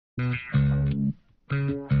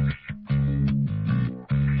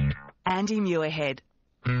Andy Muirhead.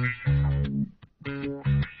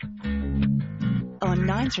 On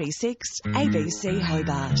 936 ABC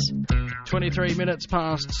Hobart. 23 minutes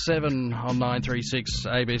past 7 on 936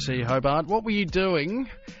 ABC Hobart. What were you doing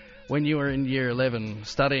when you were in year 11?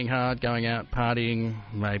 Studying hard, going out, partying,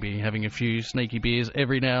 maybe having a few sneaky beers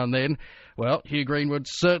every now and then? Well, Hugh Greenwood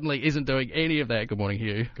certainly isn't doing any of that. Good morning,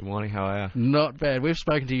 Hugh. Good morning, how are you? Not bad. We've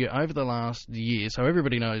spoken to you over the last year, so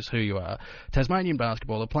everybody knows who you are. Tasmanian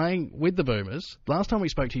basketballer, playing with the Boomers. Last time we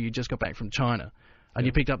spoke to you, you just got back from China, and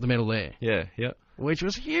you picked up the medal there. Yeah. Which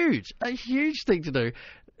was huge, a huge thing to do.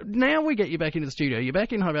 Now we get you back into the studio. You're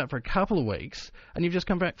back in Hobart for a couple of weeks, and you've just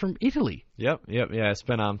come back from Italy. Yep. I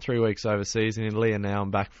spent 3 weeks overseas in Italy, and now I'm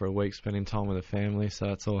back for a week spending time with the family, so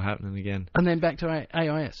it's all happening again. And then back to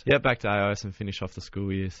AIS? Yeah, back to AIS and finish off the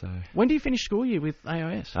school year. So when do you finish school year with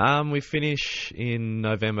AIS? We finish in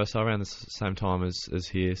November, so around the same time as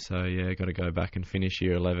here. So yeah, got to go back and finish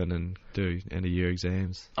year 11 and do end of year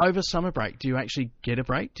exams. Over summer break, do you actually get a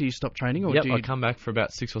break? Do you stop training? Or Yep, do you... I come back for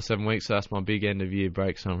about 6 or 7 weeks, so that's my big end of year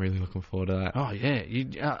break, so I'm really looking forward to that. Oh, yeah.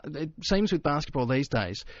 It seems with basketball these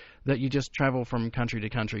days that you just travel from country to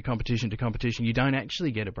country, competition to competition. You don't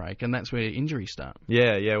actually get a break, and that's where injuries start.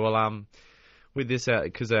 Yeah. Well, with this,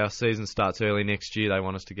 because our season starts early next year, they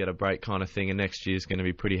want us to get a break kind of thing, and next year is going to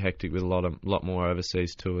be pretty hectic with a lot more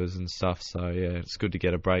overseas tours and stuff. So yeah, it's good to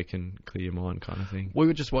get a break and clear your mind kind of thing. We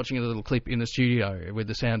were just watching a little clip in the studio with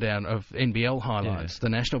the sound down of NBL highlights, the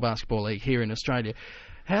National Basketball League here in Australia.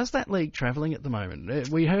 How's that league travelling at the moment?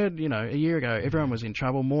 We heard, a year ago, everyone was in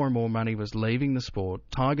trouble. More and more money was leaving the sport.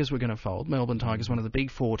 Tigers were going to fold. Melbourne Tigers, one of the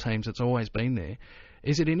big four teams that's always been there.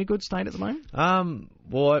 Is it in a good state at the moment?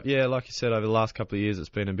 Well, yeah, like you said, over the last couple of years, it's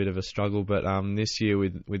been a bit of a struggle. But this year,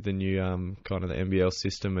 with the new kind of the NBL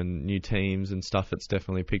system and new teams and stuff, it's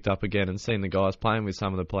definitely picked up again. And seeing the guys playing with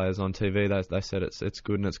some of the players on TV, they said it's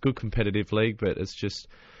good, and it's a good competitive league, but it's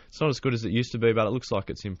not as good as it used to be, but it looks like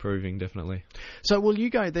it's improving, definitely. So will you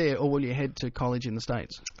go there, or will you head to college in the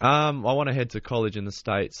States? I want to head to college in the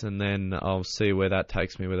States, and then I'll see where that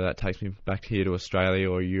takes me, whether that takes me back here to Australia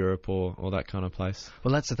or Europe or that kind of place.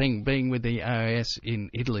 Well, that's the thing, being with the AIS in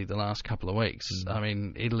Italy the last couple of weeks. I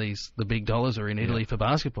mean, the big dollars are in Italy for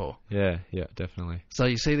basketball. Yeah, definitely. So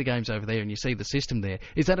you see the games over there and you see the system there.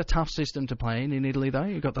 Is that a tough system to play in Italy, though?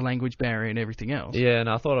 You've got the language barrier and everything else. Yeah, and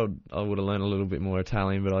I thought I would have learned a little bit more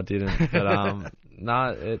Italian, but I didn't. But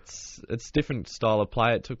no, it's different style of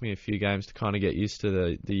play. It took me a few games to kind of get used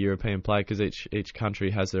to the European play, because each country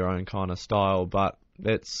has their own kind of style. But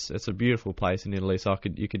it's a beautiful place in Italy, so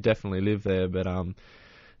you could definitely live there. But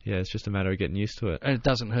yeah, it's just a matter of getting used to it. And it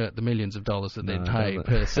doesn't hurt the millions of dollars that they pay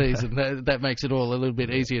per season. That makes it all a little bit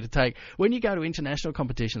easier to take. When you go to international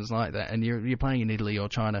competitions like that, and you're playing in Italy or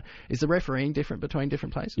China, is the refereeing different between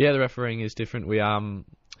different places? Yeah, the refereeing is different. We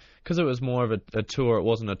because it was more of a tour, it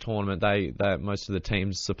wasn't a tournament. They most of the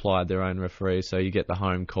teams supplied their own referees, so you get the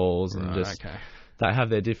home calls and they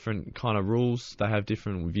have their different kind of rules. They have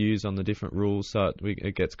different views on the different rules, so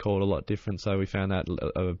it gets called a lot different. So we found that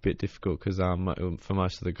a bit difficult, because for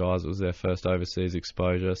most of the guys, it was their first overseas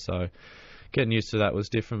exposure. So getting used to that was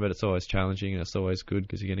different, but it's always challenging, and it's always good,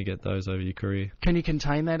 because you're going to get those over your career. Can you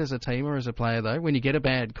contain that as a team or as a player, though? When you get a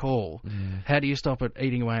bad call, how do you stop it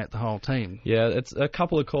eating away at the whole team? Yeah, it's a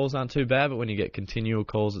couple of calls aren't too bad, but when you get continual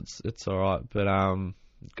calls, it's all right. But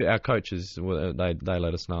our coaches, they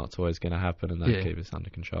let us know it's always going to happen, and they keep us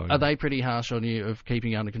under control. Are they pretty harsh on you of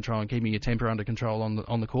keeping you under control and keeping your temper under control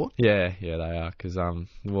on the court? Yeah, they are, because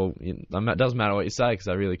it doesn't matter what you say, because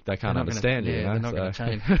they can't understand you. They're not going to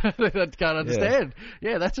change. They can't understand.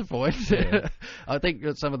 Yeah, that's a point. Yeah. I think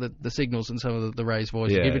some of the signals and some of the raised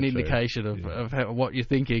voice give an indication of what you're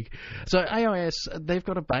thinking. So AIS, they've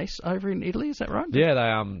got a base over in Italy, is that right? Yeah,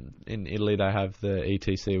 they in Italy they have the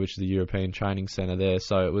ETC, which is the European Training Centre there.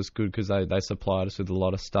 So it was good, because they supplied us with a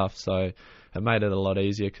lot of stuff. So it made it a lot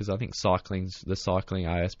easier, because I think the cycling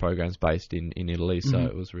AS program's based in Italy, so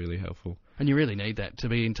it was really helpful. And you really need that to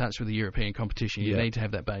be in touch with the European competition. You need to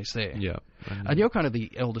have that base there. Yeah. And you're kind of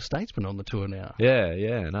the elder statesman on the tour now. Yeah.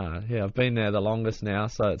 I've been there the longest now,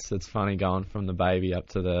 so it's funny going from the baby up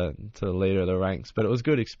to the leader of the ranks. But it was a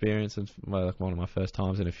good experience. It's one of my first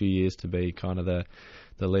times in a few years to be kind of the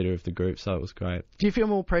leader of the group, so it was great. Do you feel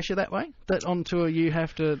more pressure that way? That on tour you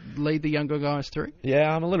have to lead the younger guys through?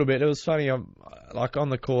 Yeah, a little bit. It was funny. like on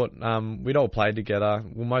the court, we'd all played together.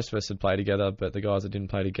 Well, most of us had played together, but the guys that didn't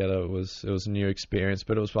play together, it was a new experience.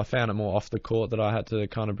 But I found it more off the court that I had to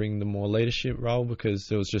kind of bring the more leadership role, because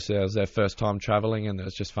it was their first time travelling, and it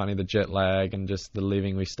was just funny, the jet lag and just the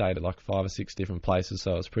living. We stayed at like 5 or 6 different places,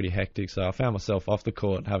 so it was pretty hectic. So I found myself off the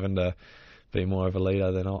court having to be more of a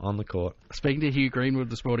leader than on the court. Speaking to Hugh Greenwood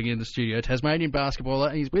this morning in the studio, Tasmanian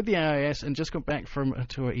basketballer. He's with the AIS and just got back from a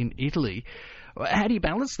tour in Italy. How do you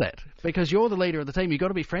balance that? Because you're the leader of the team. You've got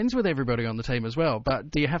to be friends with everybody on the team as well.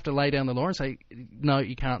 But do you have to lay down the law and say, no,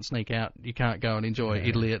 you can't sneak out, you can't go and enjoy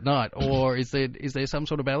Italy at night? Or is there some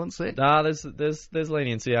sort of balance there? No, there's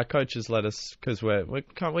leniency. Our coaches let us, because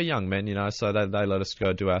we're young men, so they let us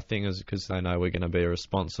go do our thing because they know we're going to be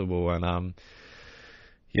responsible. And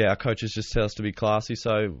our coaches just tell us to be classy.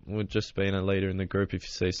 So we're just being a leader in the group. If you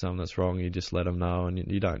see something that's wrong, you just let them know, and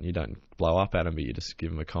you don't blow up at them, but you just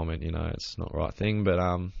give them a comment. It's not the right thing. But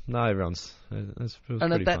no, everyone's.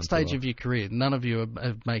 And at that stage of your career, none of you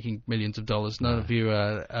are making millions of dollars. None of you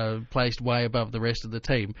are placed way above the rest of the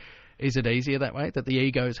team. Is it easier that way, that the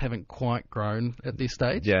egos haven't quite grown at this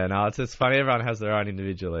stage? Yeah, no, it's funny. Everyone has their own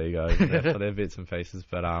individual ego for their bits and pieces.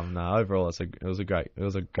 But no, overall, it was a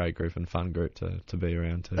great group and fun group to be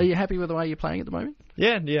around too. Are you happy with the way you're playing at the moment?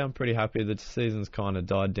 Yeah, I'm pretty happy. The season's kind of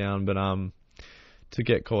died down, but to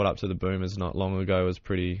get caught up to the Boomers not long ago was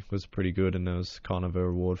pretty good, and it was kind of a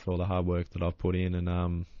reward for all the hard work that I've put in.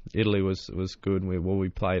 And Italy was good. We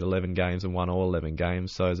played 11 games and won all 11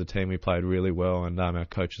 games. So as a team, we played really well, and our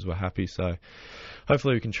coaches were happy. So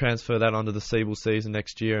hopefully we can transfer that onto the Siebel season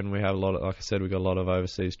next year. And we have like I said, we've got a lot of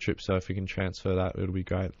overseas trips. So if we can transfer that, it'll be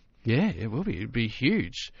great. Yeah, it will be. It'd be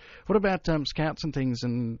huge. What about scouts and things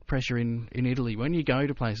and pressure in Italy? When you go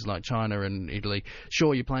to places like China and Italy,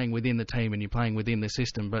 sure, you're playing within the team and you're playing within the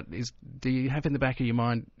system, but do you have in the back of your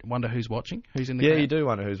mind wonder who's watching? Who's in the crowd? You do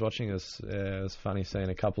wonder who's watching. It's funny seeing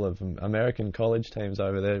a couple of American college teams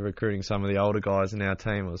over there recruiting some of the older guys in our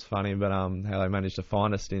team. It was funny, but how they managed to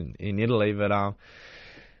find us in Italy. But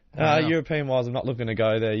European-wise, I'm not looking to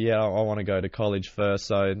go there yet. I want to go to college first,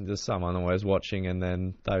 so there's someone always watching, and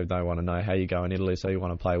then they want to know how you go in Italy, so you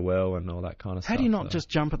want to play well and all that kind of stuff. How do you not just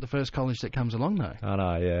jump at the first college that comes along, though? I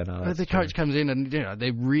know, yeah. No, the coach comes in and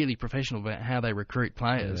they're really professional about how they recruit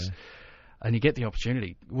players. Yeah. And you get the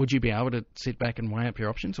opportunity. Would you be able to sit back and weigh up your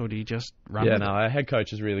options, or do you just run? Yeah, our head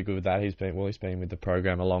coach is really good with that. He's been with the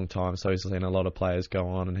program a long time, so he's seen a lot of players go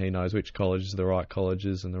on, and he knows which colleges are the right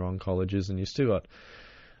colleges and the wrong colleges. And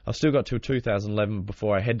I've still got till 2011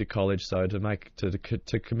 before I head to college, so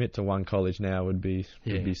to commit to one college now would be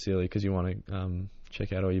silly, because you want to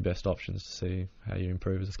check out all your best options to see how you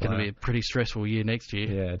improve as a player. It's going to be a pretty stressful year next year.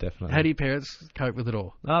 Yeah, definitely. How do your parents cope with it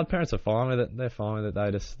all? No, the parents are fine with it. They're fine with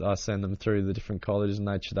it. I send them through the different colleges, and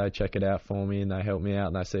they check it out for me, and they help me out,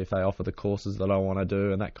 and they see if they offer the courses that I want to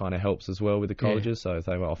do, and that kind of helps as well with the colleges. Yeah.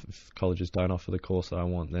 So if colleges don't offer the course that I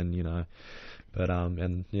want, then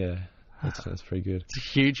That's pretty good. It's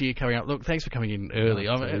a huge year coming up. Look, thanks for coming in early.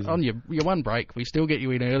 On your one break, we still get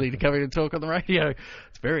you in early to come in and talk on the radio.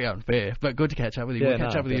 It's very unfair, but good to catch up with you. We'll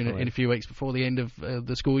catch up with you in a few weeks before the end of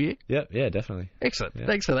the school year. Yeah, definitely. Excellent. Yeah.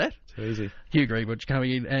 Thanks for that. Too easy. Hugh Greenwood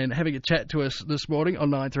coming in and having a chat to us this morning on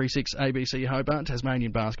 936 ABC Hobart.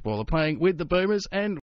 Tasmanian basketballer playing with the Boomers, and